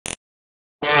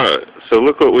Alright, so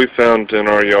look what we found in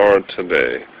our yard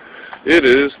today. It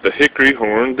is the hickory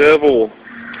horned devil.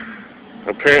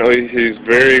 Apparently he's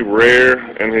very rare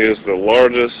and he is the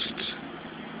largest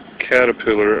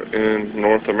caterpillar in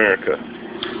North America.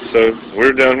 So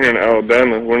we're down here in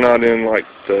Alabama. We're not in like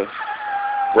the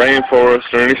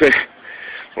rainforest or anything.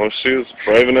 Well, she was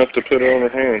brave enough to put it on her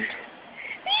hand.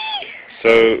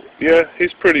 So yeah,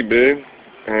 he's pretty big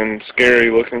and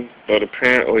scary looking, but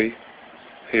apparently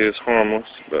he is harmless.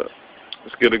 But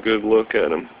let's get a good look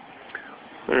at him.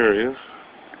 There he is.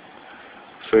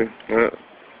 See,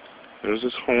 there's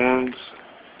his horns.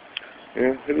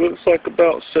 Yeah, he looks like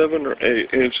about 7 or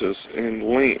 8 inches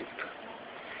in length.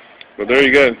 But there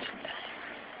you go.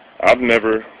 I've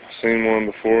never seen one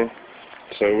before,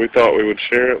 so we thought we would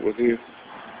share it with you.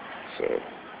 So,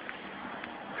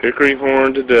 hickory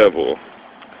horned devil.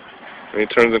 And he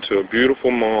turns into a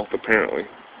beautiful moth, apparently.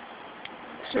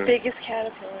 It's the biggest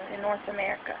caterpillar in North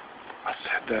America. I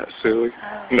said that, silly.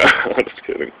 Oh. No, I'm just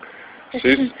kidding. It's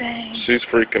insane. She's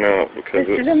freaking out because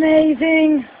this is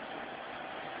amazing.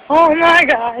 Oh my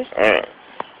gosh. Alright.